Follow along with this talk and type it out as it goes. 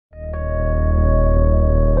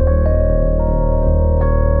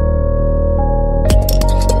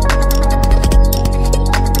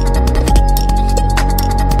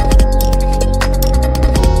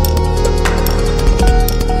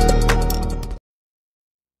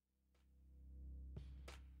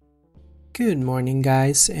Good morning,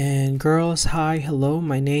 guys and girls. Hi, hello.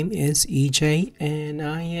 My name is EJ, and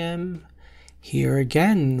I am here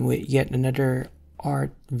again with yet another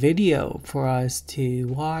art video for us to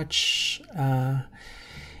watch and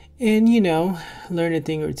learn a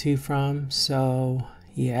thing or two from. So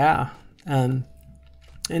yeah.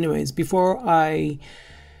 Anyways, before I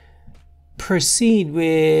proceed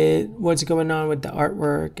with what's going on with the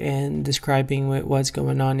artwork and describing what's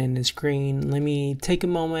going on in the screen, let me take a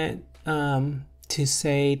moment to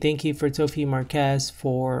say thank you for Tophee Marquez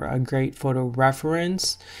for a great photo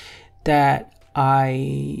reference that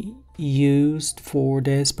I used for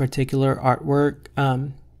this particular artwork.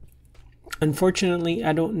 Unfortunately,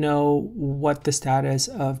 I don't know what the status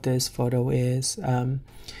of this photo is.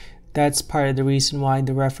 That's part of the reason why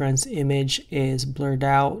the reference image is blurred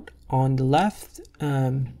out on the left.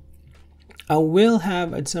 I will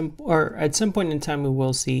have at some point in time we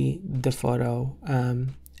will see the photo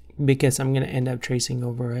because I'm going to end up tracing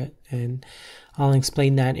over it, and I'll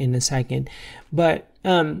explain that in a second. But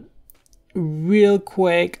real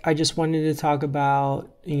quick, I just wanted to talk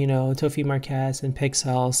about Tophee Marquez and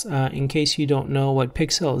Pexels. In case you don't know what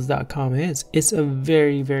Pexels.com is, it's a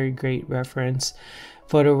very, very great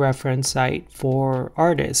photo reference site for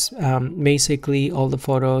artists. Basically all the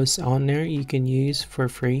photos on there you can use for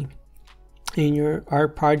free in your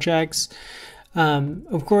art projects.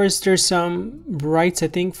 Of course there's some rights, I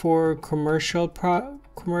think, for commercial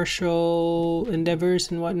endeavors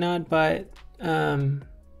and whatnot, but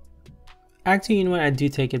actually, you know what, I do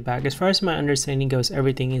take it back. As far as my understanding goes,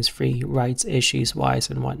 everything is free, rights issues wise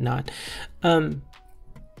and whatnot. And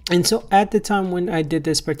so at the time when I did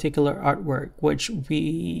this particular artwork, which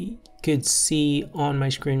we could see on my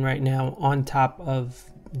screen right now on top of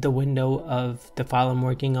the window of the file I'm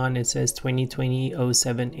working on, it says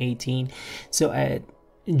 2020-07-18. So at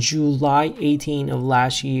July 18 of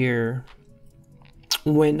last year,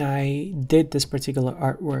 when I did this particular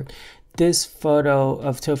artwork, this photo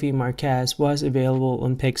of Tophee Marquez was available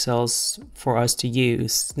on Pexels for us to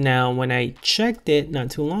use. Now, when I checked it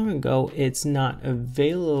not too long ago, it's not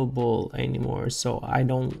available anymore. So I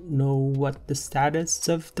don't know what the status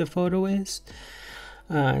of the photo is.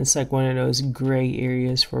 It's like one of those gray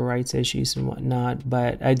areas for rights issues and whatnot.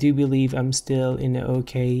 But I do believe I'm still in the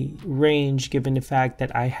okay range, given the fact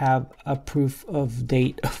that I have a proof of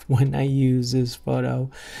date of when I use this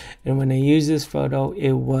photo. And when I use this photo,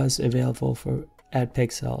 it was available at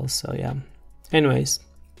Pexels. So yeah. Anyways,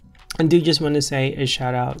 I do just want to say a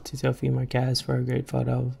shout out to Tophee Marquez for a great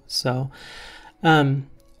photo. So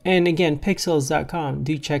and again, Pexels.com,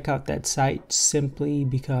 do check out that site simply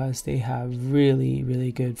because they have really,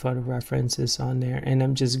 really good photo references on there. And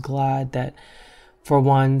I'm just glad that for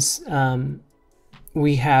once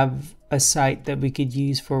we have a site that we could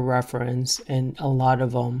use for reference, and a lot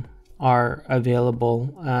of them are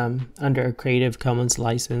available under a Creative Commons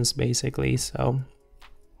license, basically. So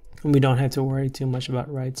we don't have to worry too much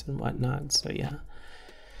about rights and whatnot. So yeah.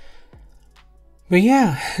 But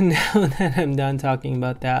yeah, now that I'm done talking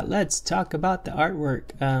about that, let's talk about the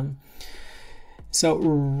artwork. So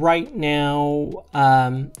right now,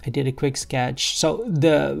 I did a quick sketch. So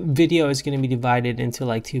the video is going to be divided into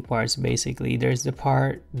like two parts, basically. There's the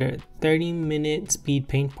 30-minute speed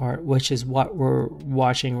paint part, which is what we're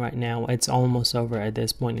watching right now. It's almost over at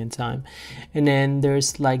this point in time. And then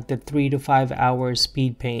there's like the 3 to 5 hour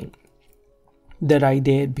speed paint that I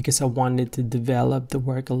did because I wanted to develop the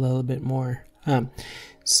work a little bit more.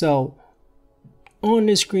 So on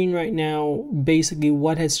the screen right now, basically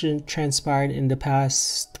what has transpired in the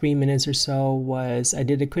past 3 minutes or so was I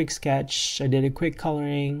did a quick sketch. I did a quick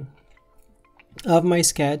coloring of my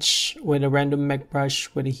sketch with a random mech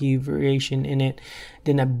brush with a hue variation in it.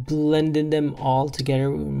 Then I blended them all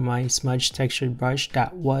together with my smudge textured brush.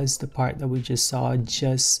 That was the part that we just saw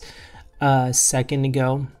just a second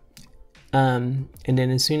ago. And then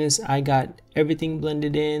as soon as I got everything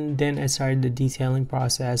blended in, then I started the detailing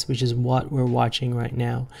process, which is what we're watching right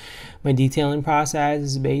now. My detailing process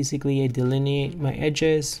is basically I delineate my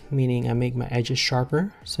edges, meaning I make my edges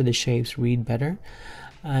sharper so the shapes read better.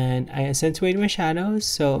 And I accentuate my shadows,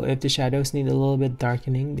 so if the shadows need a little bit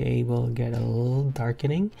darkening, they will get a little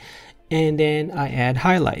darkening. And then I add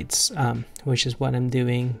highlights, which is what I'm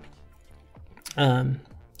doing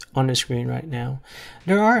on the screen right now.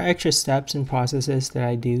 There are extra steps and processes that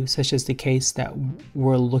I do, such as the case that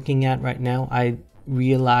we're looking at right now. I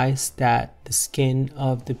realized that the skin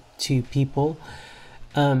of the two people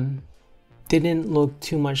didn't look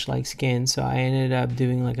too much like skin, so I ended up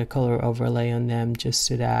doing like a color overlay on them just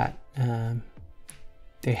so that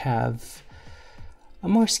they have a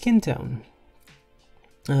more skin tone.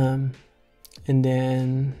 And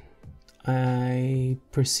then I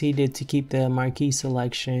proceeded to keep the marquee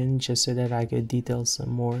selection just so that I could detail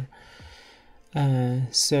some more.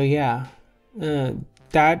 So yeah,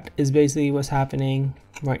 that is basically what's happening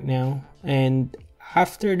right now. And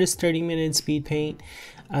after this 30-minute speed paint,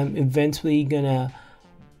 I'm eventually gonna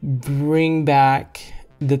bring back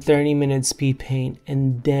the 30-minute speed paint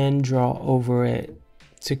and then draw over it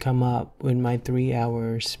to come up with my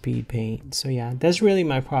 3-hour speed paint. So yeah, that's really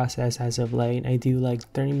my process as of late. I do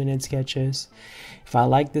like 30-minute sketches. If I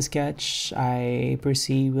like the sketch, I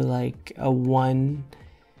proceed with like a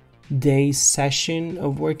 1-day session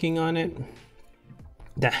of working on it.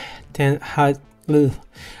 I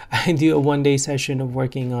do a 1-day session of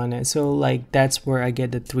working on it. So like that's where I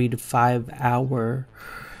get the 3 to 5 hour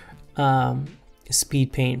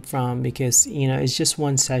speed paint from, because you know it's just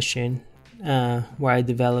one session where I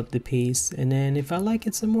develop the piece, and then if I like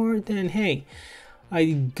it some more, then hey,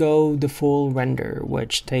 I go the full render,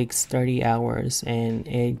 which takes 30 hours and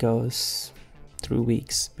it goes through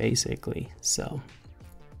weeks basically. So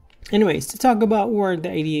anyways, to talk about where the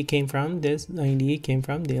idea came from, this idea came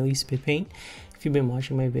from Daily Spit Paint. If you've been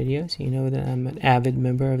watching my videos, you know that I'm an avid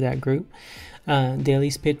member of that group. Daily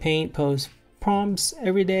Spit Paint posts prompts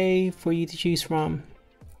every day for you to choose from,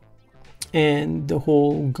 and the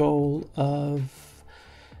whole goal of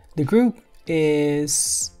the group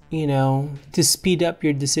is, you know, to speed up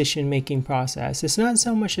your decision making process. It's not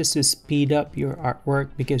so much as to speed up your artwork,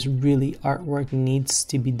 because really artwork needs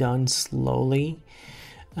to be done slowly.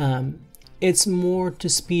 It's more to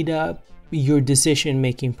speed up your decision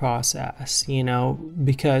making process, you know,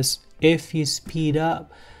 because if you speed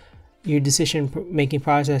up your decision making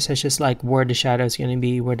process, such as like where the shadow is going to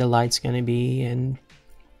be, where the light's going to be, and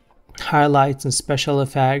highlights and special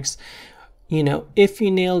effects, you know, if you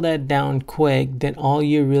nail that down quick, then all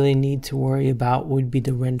you really need to worry about would be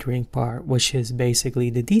the rendering part, which is basically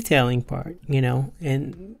the detailing part, you know,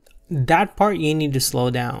 and that part you need to slow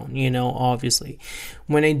down, you know. Obviously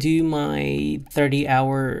when I do my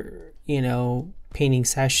 30-hour, you know, painting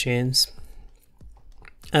sessions,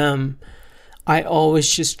 I always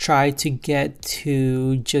just try to get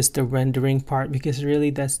to just the rendering part, because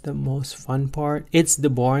really that's the most fun part. It's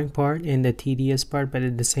the boring part and the tedious part, but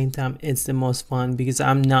at the same time it's the most fun, because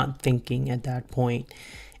I'm not thinking at that point.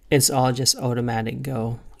 It's all just automatic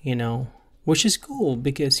go, you know, which is cool,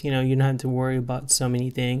 because you know you don't have to worry about so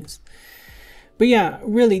many things. But yeah,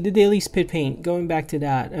 really the daily speed paint, going back to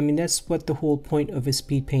that, I mean that's what the whole point of a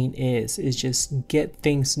speed paint is just get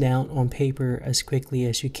things down on paper as quickly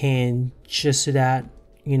as you can, just so that,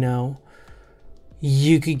 you know,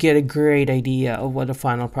 you could get a great idea of what the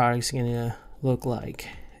final product is gonna look like.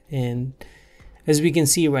 And as we can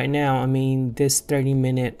see right now, I mean this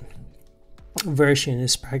 30-minute version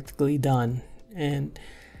is practically done, and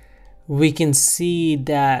we can see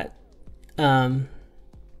that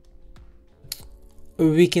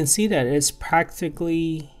it's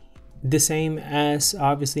practically the same as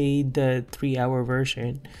obviously the 3-hour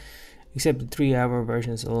version, except the 3-hour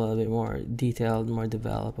version is a little bit more detailed, more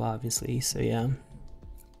developed, obviously. So yeah,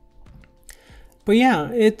 but yeah,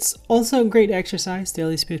 it's also a great exercise,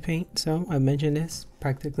 daily speed paint. So I mention this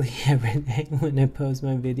practically every day when I post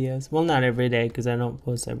my videos. Well, not every day, because I don't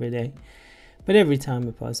post every day, but every time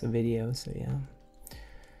I post a video. So yeah.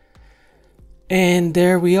 And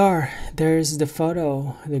there we are. There's the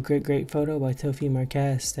photo, the great photo by Tophee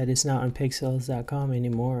Marquez that is not on Pexels.com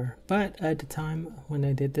anymore. But at the time when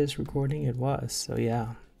I did this recording, it was. So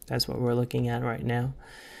yeah, that's what we're looking at right now.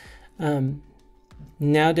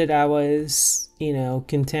 Now that I was, you know,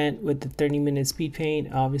 content with the 30-minute speed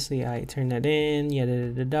paint, obviously I turned that in,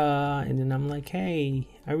 and then I'm like, hey,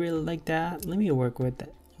 I really like that. Let me work with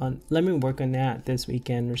that. Let me work on that this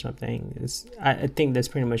weekend or something. I think that's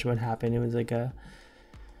pretty much what happened. It was like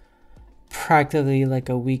practically like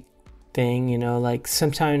a week thing, you know, like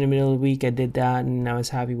sometime in the middle of the week I did that and I was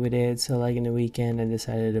happy with it. So like in the weekend I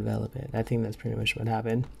decided to develop it. I think that's pretty much what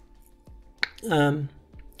happened. But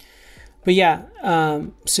yeah,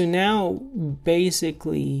 so now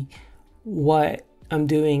basically what I'm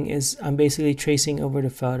doing is I'm basically tracing over the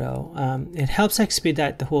photo. It helps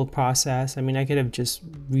expedite the whole process. I mean, I could have just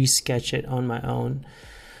resketched it on my own,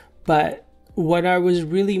 but what I was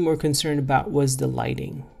really more concerned about was the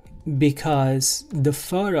lighting, because the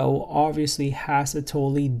photo obviously has a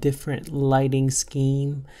totally different lighting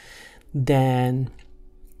scheme than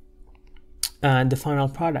the final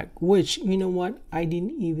product, which, you know what, I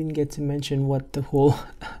didn't even get to mention what the whole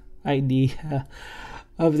idea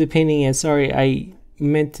of the painting is. Sorry, I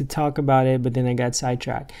meant to talk about it, but then I got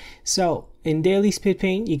sidetracked. So in daily speed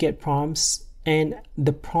paint you get prompts, and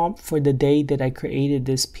the prompt for the day that I created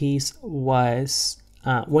this piece was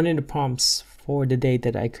one of the prompts for the day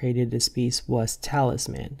that I created this piece was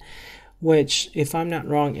Talisman, which, if I'm not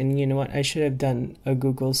wrong, and you know what, I should have done a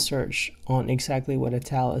Google search on exactly what a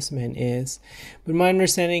talisman is. But my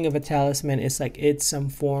understanding of a talisman is like it's some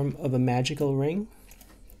form of a magical ring.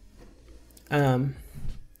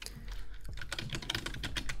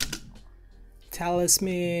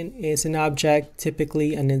 Talisman is an object,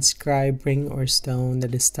 typically an inscribed ring or stone,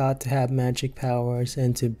 that is thought to have magic powers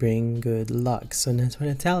and to bring good luck. So that's what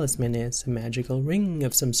a talisman is, a magical ring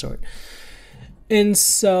of some sort. And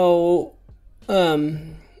so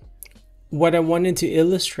what I wanted to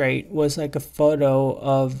illustrate was like a photo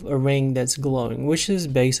of a ring that's glowing, which is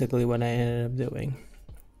basically what I ended up doing.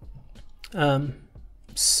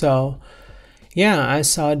 So yeah, I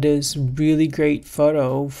saw this really great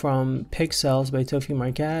photo from Pexels by Tophee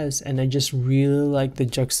Marquez, and I just really like the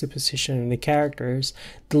juxtaposition of the characters.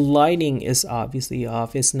 The lighting is obviously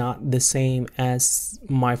off. It's not the same as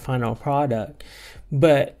my final product,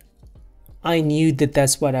 but I knew that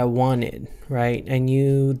that's what I wanted, right? I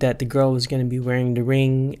knew that the girl was going to be wearing the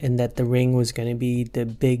ring, and that the ring was going to be the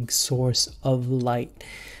big source of light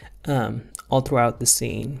all throughout the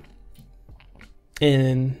scene.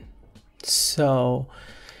 And so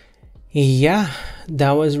yeah,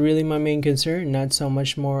 that was really my main concern, not so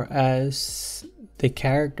much more as the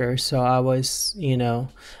character. So I was, I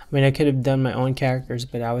mean, I could have done my own characters,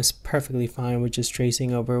 but I was perfectly fine with just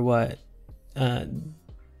tracing over the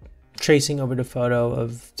photo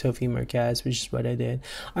of Tophee Marquez, which is what I did.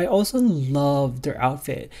 I also love their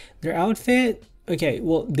outfit. Okay,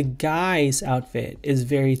 well, the guy's outfit is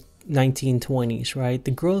very 1920s, right?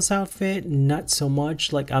 The girl's outfit, not so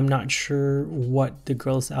much. Like, I'm not sure what the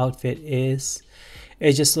girl's outfit is.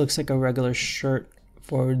 It just looks like a regular shirt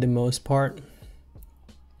for the most part.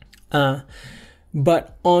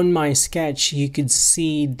 But on my sketch, you could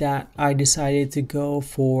see that I decided to go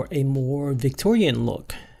for a more Victorian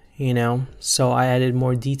look, So I added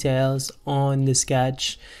more details on the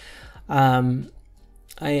sketch.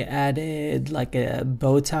 I added like a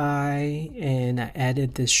bow tie, and I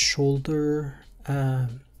added this shoulder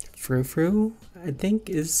frou-frou, I think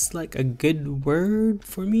is like a good word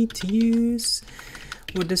for me to use.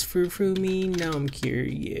 What does frou-frou mean? Now I'm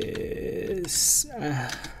curious.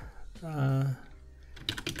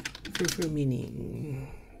 Frou-frou meaning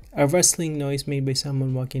a rustling noise made by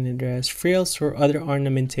someone walking in a dress, frills or other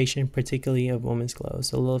ornamentation, particularly of women's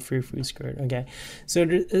clothes. A little frou-frou skirt. Okay, so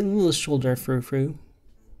there's a little shoulder frou-frou.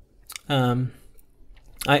 I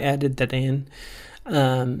added that in,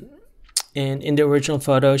 and in the original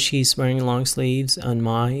photo, she's wearing long sleeves. On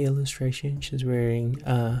my illustration, she's wearing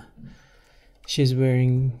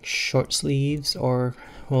short sleeves, or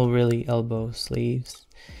really elbow sleeves.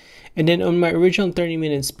 And then on my original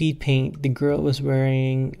 30-minute speed paint, the girl was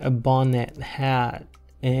wearing a bonnet hat,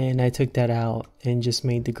 and I took that out and just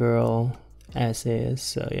made the girl as is.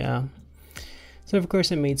 So yeah. So of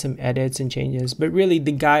course I made some edits and changes, but really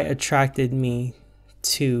the guy attracted me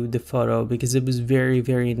to the photo because it was very,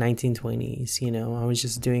 very 1920s. I was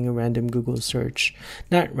just doing a random pixel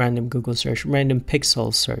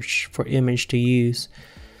search for image to use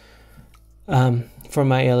for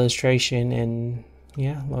my illustration, and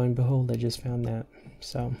yeah, lo and behold, I just found that.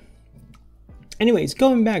 So anyways,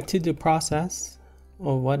 going back to the process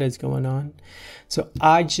of what is going on. So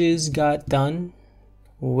I just got done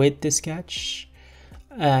with the sketch,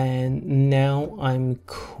 and now I'm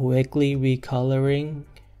quickly recoloring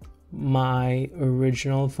my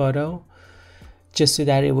original photo just so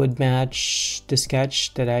that it would match the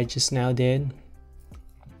sketch that I just now did.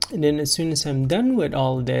 And then as soon as I'm done with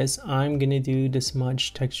all of this, I'm gonna do the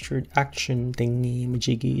smudge textured action thingy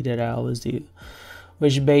majiggy that I always do,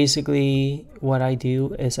 which basically what I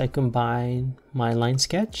do is I combine my line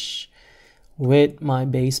sketch with my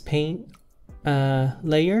base paint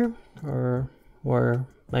layer, or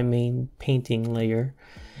my main painting layer,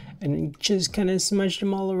 and just kind of smudge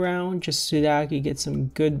them all around just so that I could get some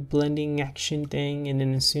good blending action thing. And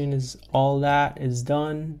then as soon as all that is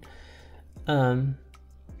done,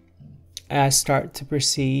 I start to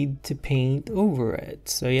proceed to paint over it.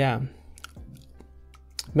 So yeah.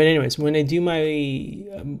 But anyways, when I do my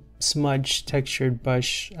smudge textured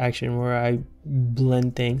brush action where I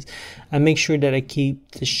blend things, I make sure that I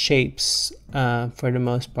keep the shapes for the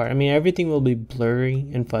most part. I mean, everything will be blurry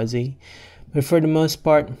and fuzzy, but for the most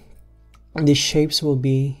part, the shapes will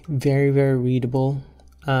be very, very readable,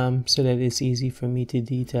 so that it's easy for me to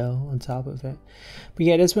detail on top of it. But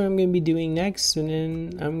yeah, that's what I'm going to be doing next, and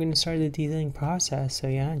then I'm going to start the detailing process. So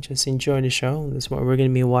yeah, just enjoy the show. That's what we're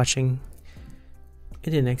going to be watching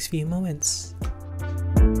in the next few moments.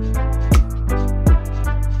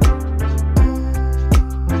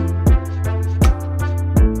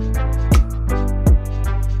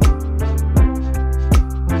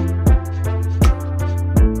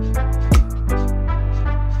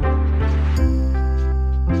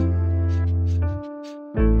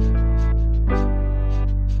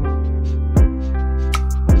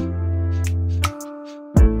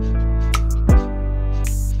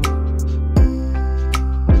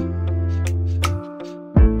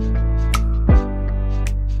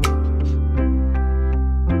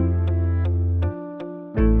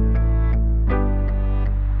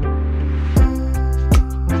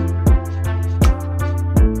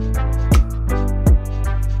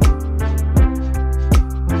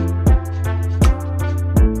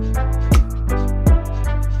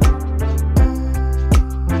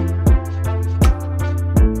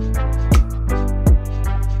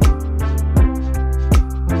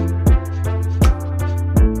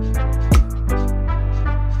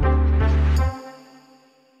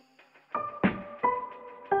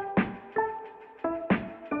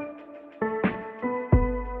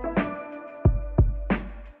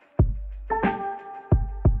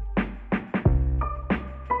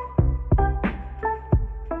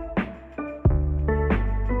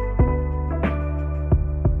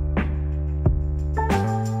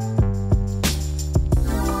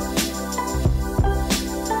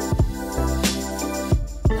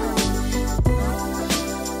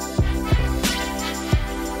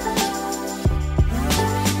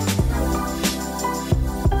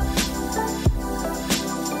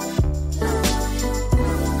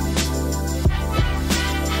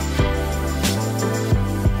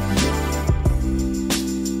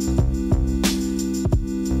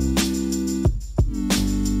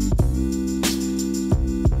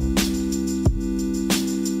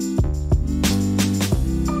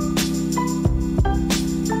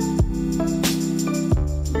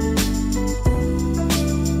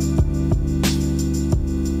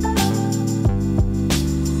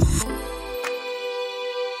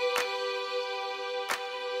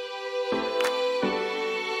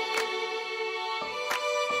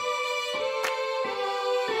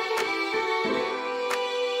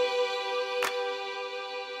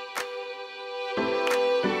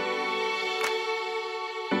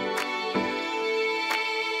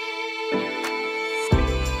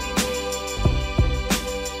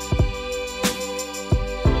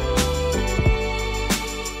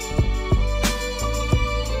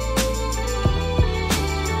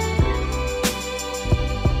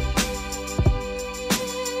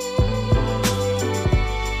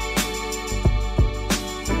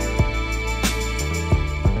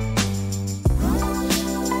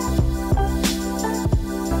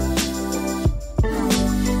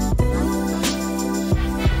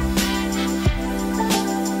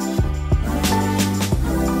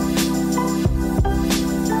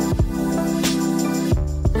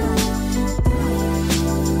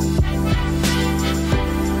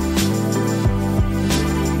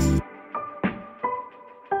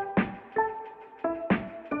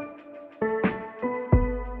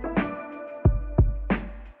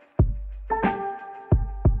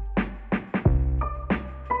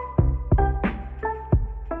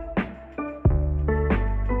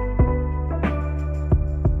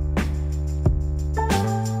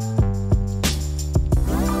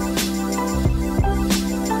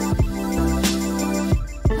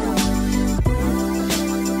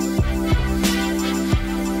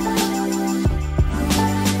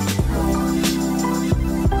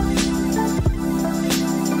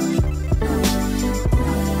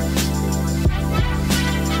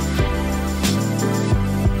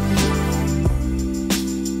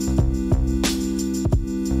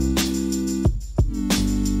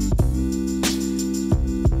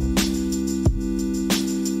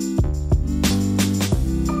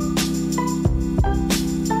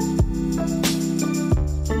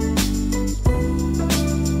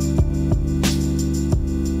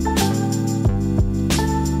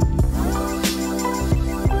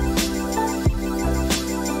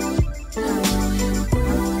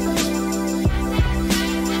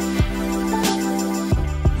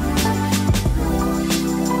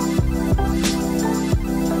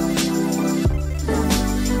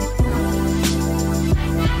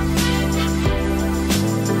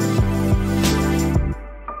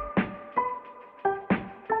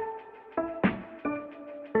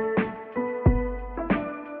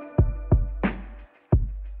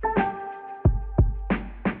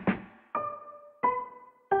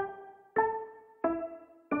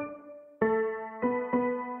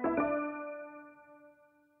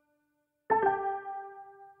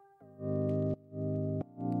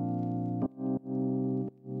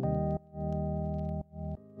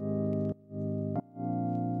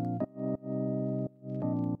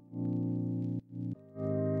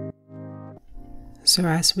 So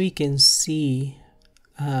as we can see,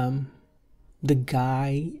 the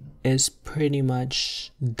guy is pretty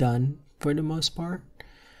much done for the most part.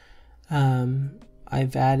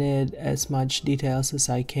 I've added as much details as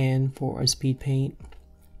I can for a speed paint.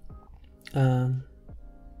 And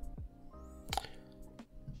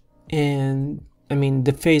I mean,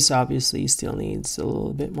 the face obviously still needs a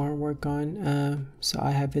little bit more work on, so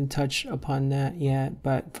I haven't touched upon that yet,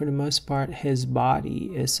 but for the most part his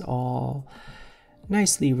body is all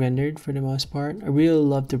nicely rendered for the most part. I really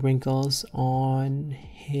love the wrinkles on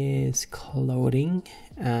his clothing,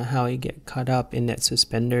 how he get cut up in that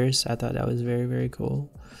suspenders. I thought that was very, very cool.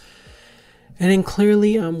 And then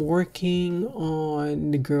clearly I'm working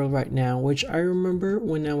on the girl right now, which I remember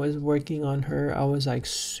when I was working on her, I was like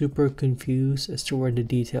super confused as to where the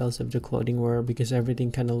details of the clothing were because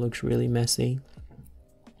everything kind of looks really messy.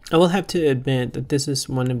 I will have to admit that this is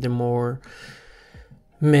one of the more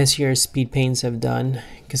messier speed paints I've done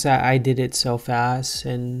because I did it so fast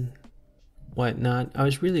and whatnot. I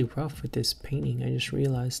was really rough with this painting. I just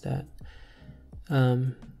realized that.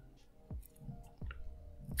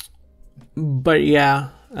 But yeah,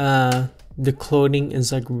 the clothing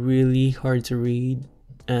is like really hard to read.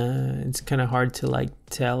 It's kind of hard to like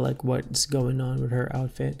tell like what's going on with her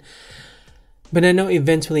outfit. But I know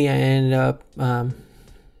eventually I ended up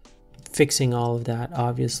fixing all of that,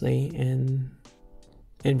 obviously, and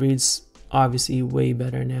it reads obviously way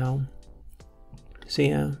better now. So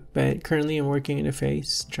yeah, but currently I'm working in the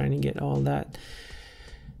face, trying to get all that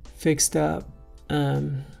fixed up.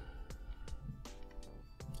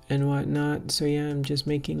 And whatnot. So yeah, I'm just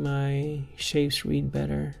making my shapes read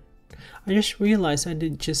better. I just realized I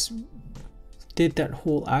did that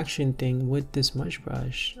whole action thing with this smudge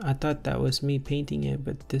brush. I thought that was me painting it,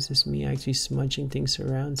 but this is me actually smudging things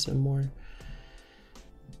around some more.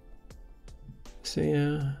 So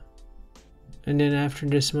yeah, and then after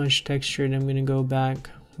the smudge textured, I'm gonna go back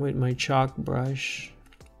with my chalk brush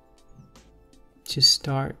to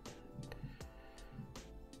start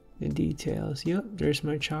the details. Yep, there's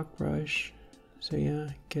my chalk brush. So yeah,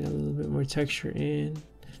 get a little bit more texture in.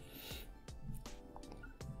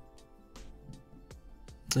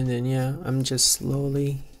 And then yeah, I'm just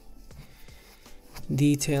slowly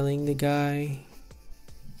detailing the guy.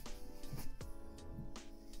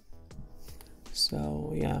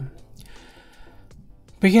 So yeah.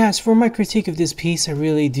 But yeah, as for my critique of this piece, I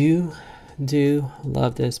really do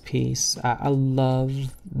love this piece. I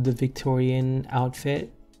love the Victorian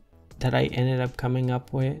outfit that I ended up coming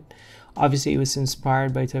up with. Obviously it was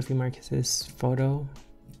inspired by Tophee Marquez's photo.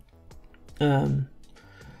 And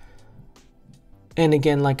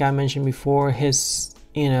again, like I mentioned before, his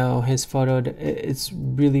photo, it's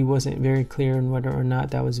really wasn't very clear on whether or not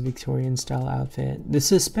that was a Victorian style outfit. The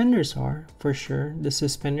suspenders are, for sure. The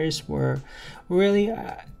suspenders were really,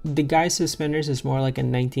 the guy's suspenders is more like a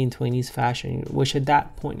 1920s fashion, which at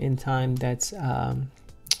that point in time, that's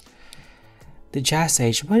the jazz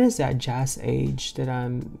age. What is that jazz age that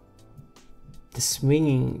I'm... The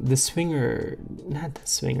swing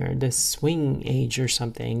age or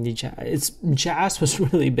something. Jazz was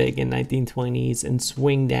really big in 1920s, and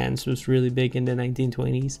swing dance was really big in the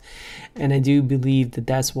 1920s, and I do believe that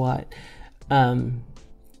that's what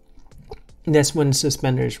that's when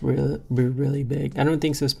suspenders were really big. I don't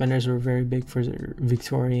think suspenders were very big for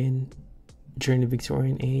during the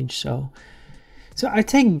Victorian age. So I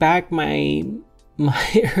take back my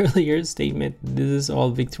earlier statement. This is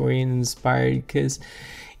all Victorian inspired, because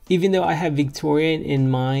even though I have Victorian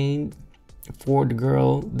in mind for the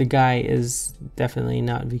girl, the guy is definitely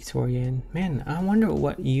not Victorian. Man, I wonder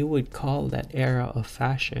what you would call that era of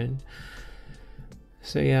fashion.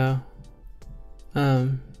 So yeah,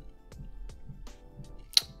 now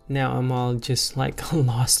I'm all just like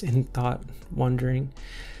lost in thought, wondering.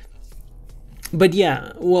 But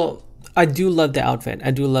yeah, well, I do love the outfit.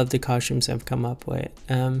 I do love the costumes I've come up with.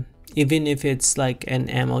 Even if it's like an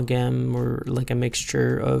amalgam or like a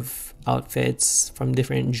mixture of outfits from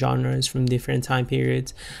different genres, from different time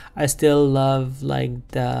periods, I still love like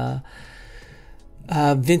the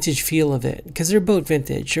vintage feel of it, because they're both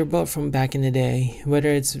vintage. They're both from back in the day, whether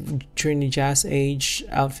it's during the jazz age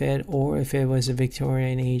outfit or if it was a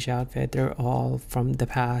Victorian age outfit. They're all from the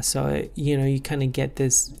past. So you kind of get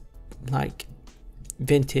this like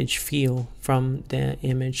vintage feel from the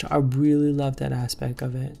image. I really love that aspect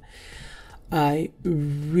of it. I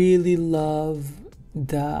really love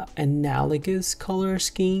the analogous color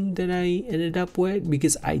scheme that I ended up with,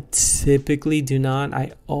 because I typically do not.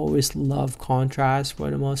 I always love contrast for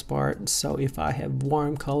the most part. So if I have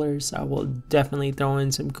warm colors, I will definitely throw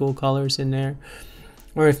in some cool colors in there.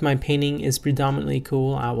 Or if my painting is predominantly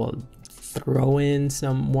cool, I will throw in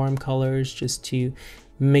some warm colors just to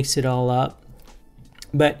mix it all up.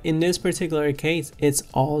 But in this particular case, it's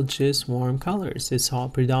all just warm colors. It's all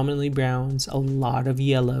predominantly browns, a lot of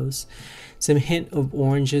yellows, some hint of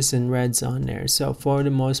oranges and reds on there. So for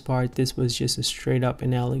the most part, this was just a straight up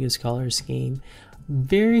analogous color scheme.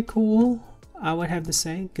 Very cool, I would have to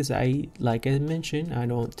say, because like I mentioned, I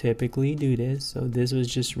don't typically do this. So this was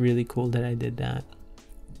just really cool that I did that.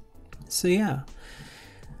 So yeah.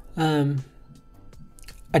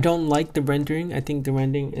 I don't like the rendering. I think the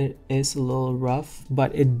rendering is a little rough,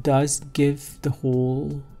 but it does give the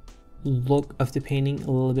whole look of the painting a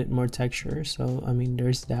little bit more texture. So I mean,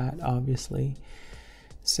 there's that, obviously.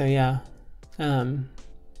 So yeah. And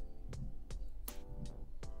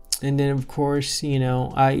then of course, you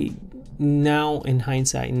know, I now in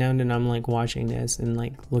hindsight, now that I'm like watching this and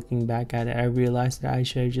like looking back at it, I realized that I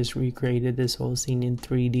should have just recreated this whole scene in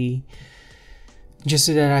 3D, just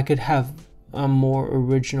so that I could have a more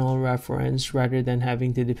original reference rather than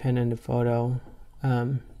having to depend on the photo.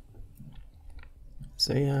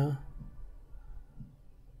 So yeah.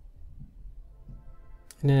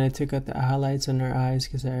 And then I took out the highlights on her eyes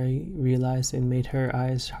because I realized it made her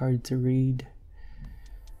eyes hard to read.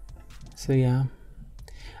 So yeah.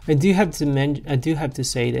 I do have to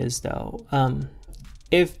say this though.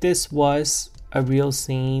 If this was a real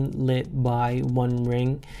scene lit by One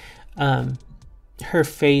Ring, her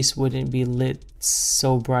face wouldn't be lit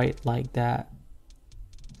so bright like that.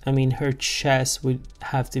 I mean, her chest would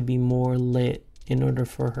have to be more lit in order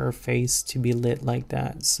for her face to be lit like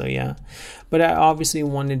that. So yeah, but I obviously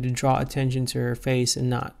wanted to draw attention to her face and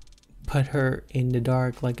not put her in the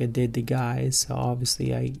dark like I did the guys. So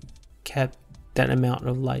obviously I kept that amount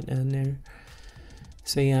of light in there.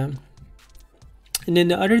 So yeah. And then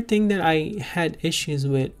the other thing that I had issues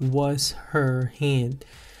with was her hand.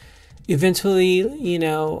 Eventually, you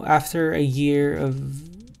know, after a year of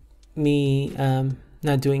me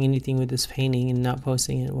not doing anything with this painting and not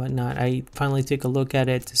posting it and whatnot, I finally took a look at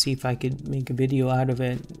it to see if I could make a video out of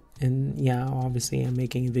it. And yeah, obviously I'm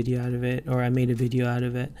making a video out of it, or I made a video out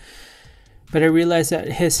of it. But I realized that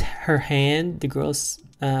her hand, the girl's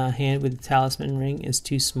hand with the talisman ring, is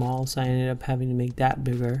too small, so I ended up having to make that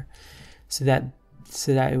bigger so that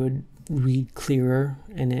it would read clearer,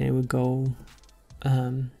 and then it would go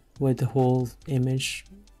with the whole image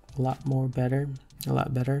a lot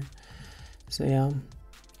better. So yeah.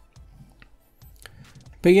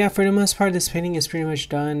 But yeah, for the most part, this painting is pretty much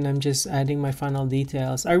done. I'm just adding my final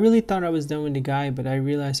details. I really thought I was done with the guy, but I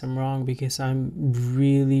realized I'm wrong because I'm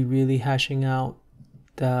really hashing out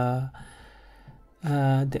the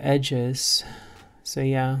edges. So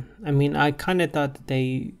yeah, I mean, I kind of thought that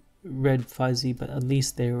they read fuzzy, but at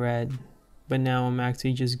least they read. But now I'm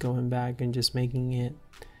actually just going back and just making it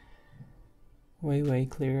way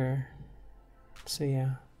clearer. So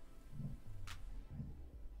yeah.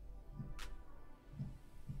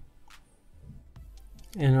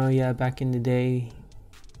 And oh yeah, back in the day,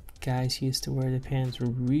 guys used to wear the pants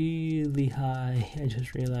really high. I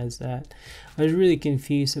just realized that. I was really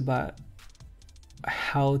confused about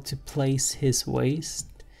how to place his waist,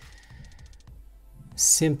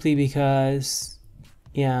 simply because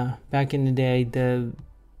yeah, back in the day, the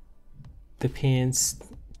pants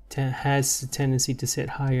has a tendency to sit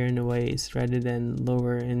higher in the waist rather than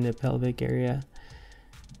lower in the pelvic area.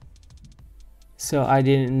 So I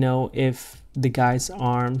didn't know if the guy's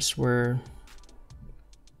arms were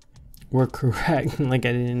correct. Like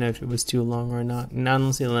I didn't know if it was too long or not. And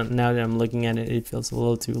honestly, now that I'm looking at it, it feels a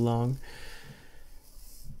little too long.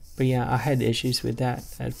 But yeah, I had issues with that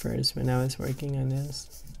at first when I was working on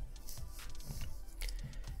this.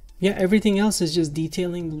 Yeah, everything else is just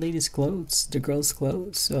detailing the latest clothes, the girl's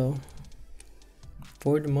clothes. So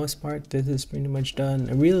for the most part, this is pretty much done.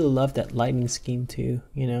 I really love that lighting scheme too,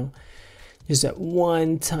 you know. Just that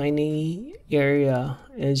one tiny area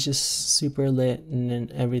is just super lit, and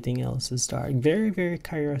then everything else is dark. Very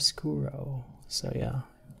chiaroscuro. So yeah,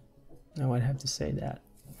 I would have to say that.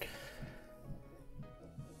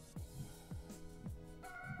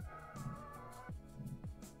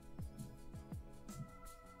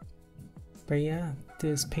 But yeah,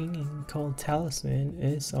 this painting called Talisman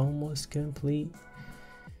is almost complete.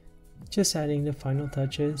 Just adding the final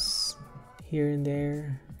touches here and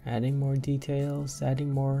there, adding more details,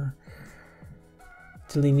 adding more,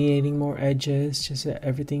 delineating more edges, just so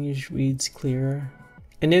everything just reads clearer.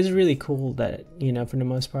 And it's really cool that, you know, for the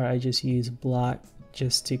most part, I just use block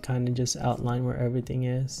just to kind of just outline where everything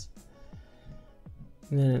is.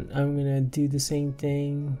 And then I'm gonna do the same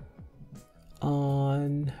thing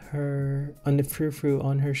on the frou-frou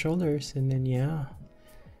on her shoulders, and then yeah,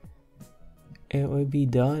 it would be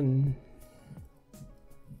done.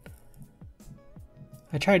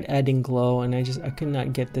 I tried adding glow and I could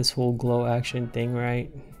not get this whole glow action thing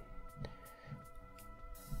right.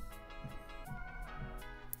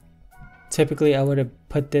 Typically I would have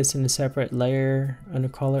put this in a separate layer on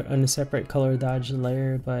a separate color dodge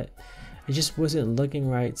layer, but it just wasn't looking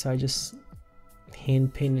right, so I just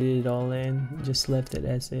hand painted it all in, just left it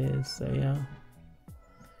as is. So yeah.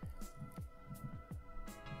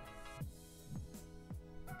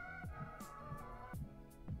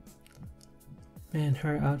 Man,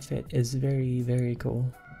 her outfit is very, very cool.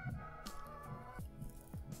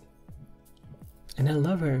 And I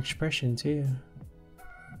love her expression too.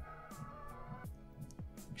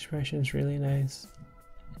 Expression is really nice.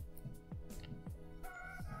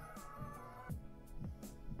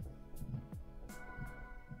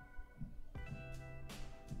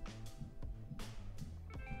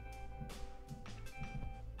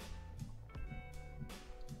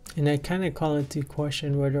 And I kind of call into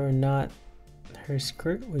question whether or not her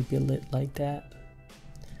skirt would be lit like that.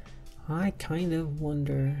 I kind of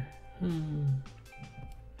wonder. And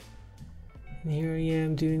here I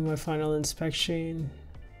am doing my final inspection.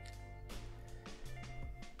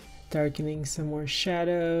 Darkening some more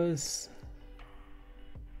shadows.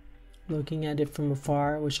 Looking at it from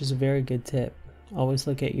afar, which is a very good tip. Always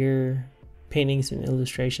look at your paintings and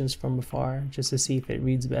illustrations from afar just to see if it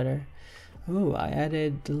reads better. Oh, I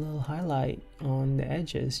added a little highlight on the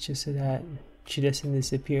edges just so that she doesn't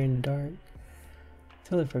disappear in the dark.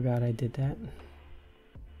 Totally forgot I did that.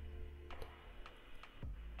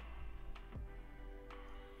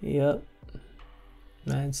 Yep,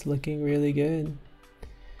 that's looking really good.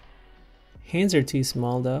 Hands are too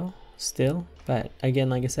small though, still, but again,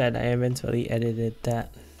 like I said, I eventually edited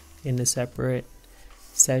that in a separate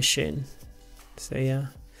session. So yeah,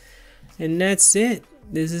 and that's it.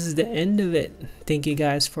 This is the end of it. Thank you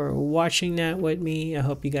guys for watching that with me. I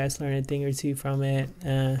hope you guys learned a thing or two from it.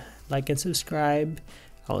 Like and subscribe.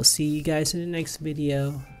 I will see you guys in the next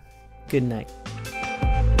video. Good night.